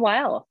it took a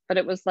while, but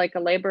it was like a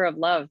labor of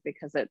love,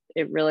 because it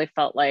really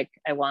felt like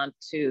I want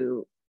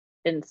to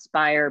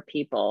inspire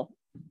people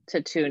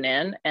to tune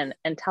in and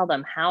tell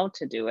them how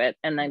to do it,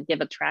 and then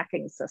give a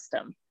tracking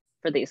system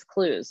for these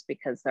clues,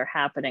 because they're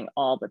happening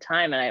all the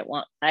time. And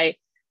I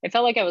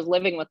felt like I was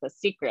living with a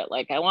secret.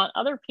 Like, I want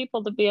other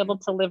people to be able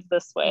to live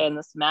this way, in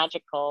this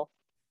magical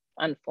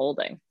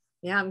unfolding.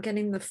 Yeah, I'm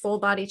getting the full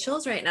body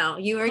chills right now.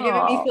 You are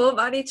giving me Oh. full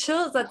body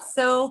chills. That's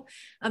so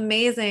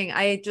amazing.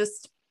 I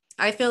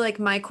feel like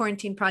my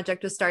quarantine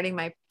project was starting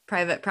my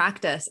private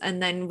practice,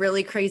 and then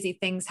really crazy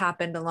things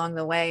happened along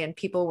the way, and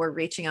people were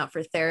reaching out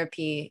for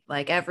therapy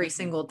like every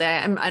single day.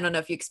 I don't know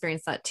if you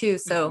experienced that too.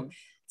 So Mhm.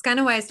 it's kind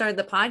of why I started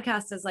the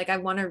podcast, is like, I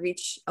want to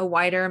reach a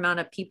wider amount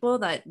of people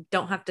that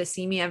don't have to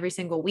see me every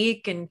single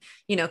week, and,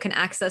 can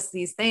access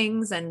these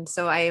things. And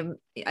so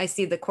I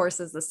see the course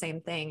as the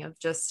same thing, of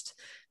just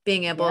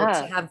being able to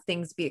Yeah. have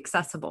things be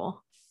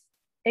accessible.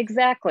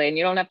 Exactly. And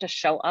you don't have to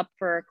show up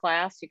for a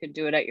class. You could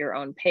do it at your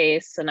own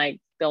pace. And I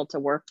built a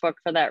workbook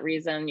for that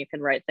reason. You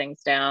can write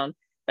things down.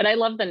 But I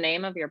love the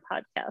name of your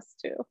podcast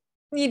too.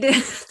 You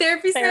did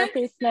therapy snacks?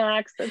 Therapy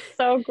Snacks. It's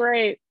so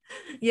great.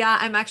 Yeah,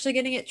 I'm actually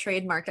getting it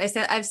trademarked.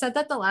 I've said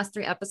that the last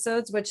 3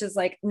 episodes, which is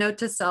like, note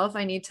to self,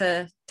 I need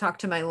to talk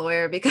to my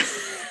lawyer because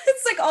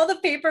it's like all the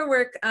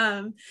paperwork.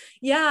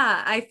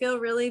 Yeah, I feel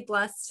really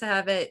blessed to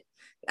have it.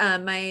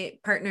 My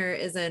partner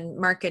is in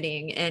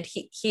marketing, and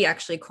he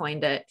actually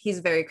coined it. He's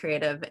very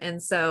creative.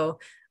 And so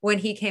when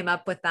he came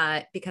up with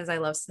that, because I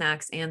love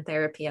snacks and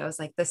therapy, I was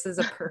like, this is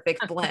a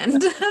perfect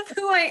blend of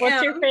who I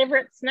What's your am.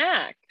 favorite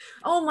snack?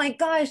 Oh my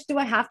gosh, do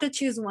I have to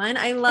choose one?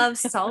 I love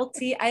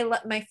salty. I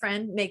love My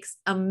friend makes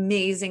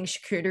amazing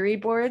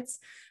charcuterie boards.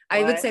 I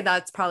would What? say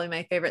that's probably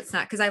my favorite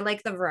snack because I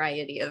like the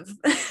variety of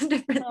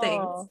different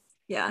things. Oh,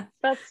 Yeah.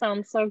 that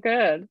sounds so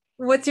good.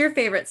 What's your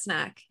favorite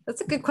snack?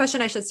 That's a good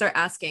question I should start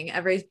asking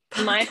every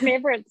My podcast.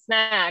 favorite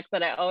snack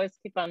that I always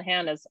keep on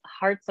hand is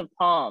hearts of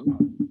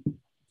palm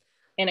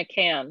in a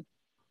can.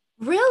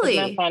 Isn't that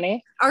Really?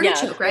 funny? Yeah,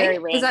 it's Artichoke, very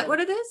right? Is that random. what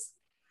it is?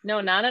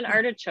 No, not an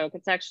artichoke.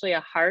 It's actually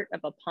a heart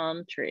of a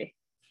palm tree.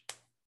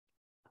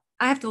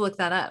 I have to look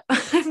that up.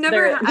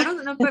 They're I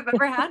don't know if I've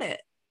ever had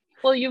it.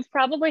 Well, you've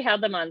probably had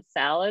them on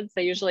salads.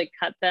 They usually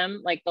cut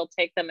them, like they'll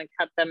take them and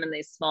cut them in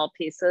these small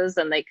pieces,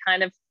 and they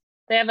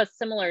have a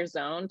similar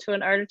zone to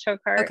an artichoke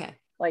heart. Okay.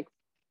 Like,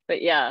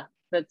 but yeah,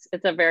 it's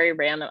a very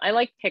random. I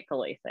like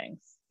pickly things.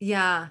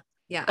 Yeah.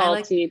 Yeah. I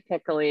like Salty,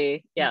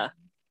 pickly. Yeah.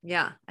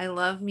 Yeah, I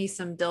love me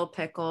some dill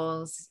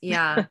pickles.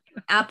 Yeah,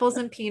 apples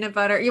and peanut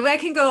butter. I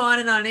can go on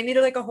and on. I need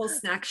like a whole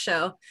snack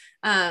show.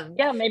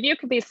 Yeah, maybe you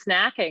could be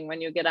snacking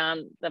when you get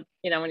on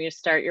when you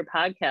start your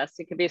podcast,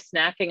 you could be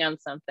snacking on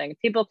something.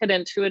 People could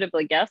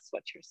intuitively guess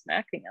what you're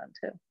snacking on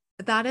too.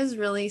 that is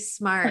really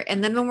smart.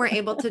 And then when we're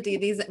able to do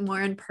these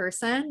more in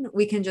person,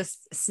 we can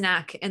just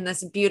snack in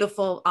this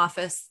beautiful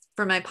office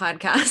for my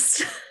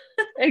podcast.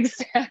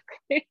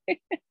 Exactly. That'd be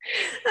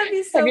Have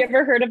you so.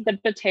 ever heard of the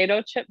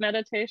potato chip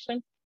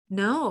meditation?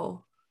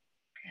 No.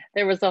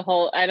 There was a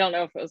whole, I don't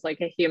know if it was like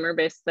a humor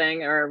based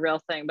thing or a real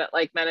thing, but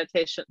like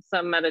meditation,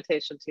 some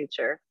meditation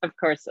teacher, of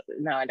course,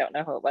 no, I don't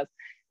know who it was,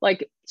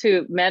 like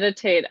to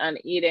meditate on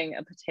eating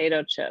a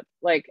potato chip,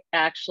 like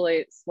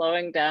actually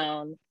slowing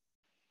down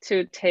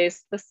to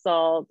taste the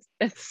salt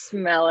and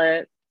smell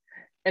it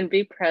and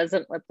be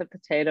present with the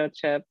potato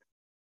chip,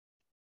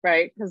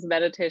 right? Because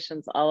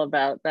meditation's all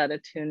about that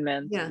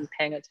attunement and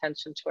paying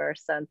attention to our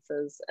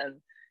senses. And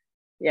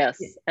yes,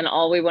 and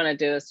all we want to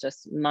do is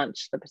just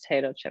munch the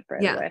potato chip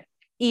right away.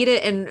 Eat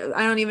it, and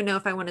I don't even know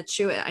if I want to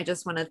chew it. I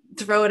just want to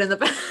throw it in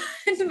the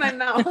into my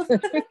mouth.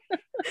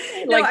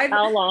 Like,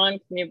 how long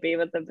can you be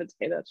with the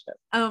potato chip?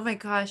 Oh my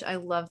gosh, I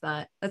love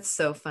that. That's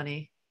so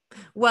funny.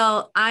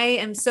 Well, I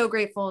am so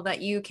grateful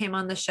that you came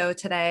on the show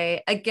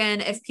today. Again,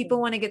 if people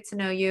want to get to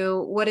know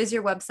you, what is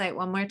your website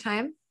one more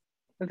time?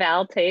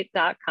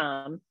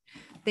 valtate.com.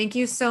 Thank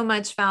you so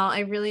much, Val. I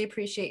really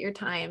appreciate your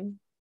time.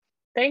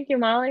 Thank you,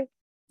 Molly.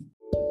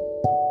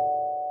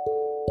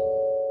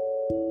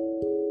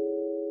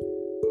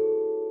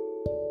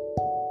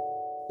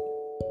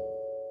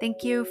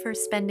 Thank you for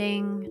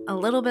spending a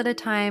little bit of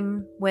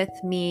time with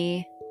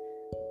me.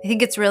 I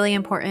think it's really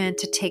important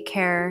to take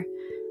care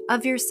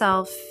of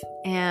yourself,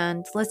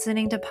 and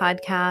listening to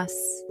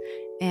podcasts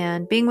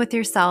and being with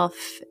yourself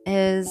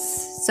is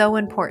so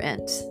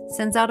important. It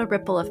sends out a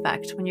ripple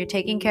effect. When you're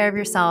taking care of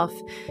yourself,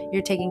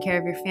 you're taking care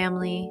of your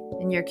family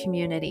and your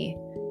community.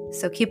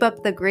 So keep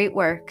up the great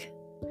work.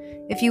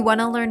 If you want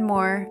to learn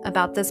more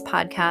about this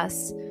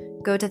podcast,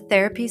 go to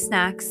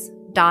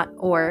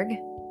therapysnacks.org,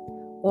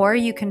 or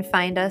you can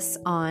find us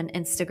on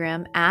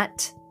Instagram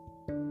at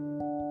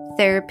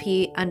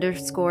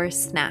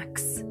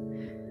therapy_snacks.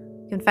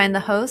 You can find the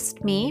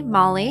host, me,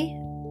 Molly,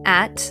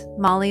 at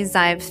Molly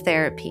Zive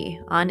Therapy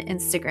on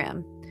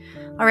Instagram.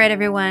 All right,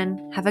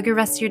 everyone. Have a good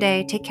rest of your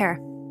day. Take care.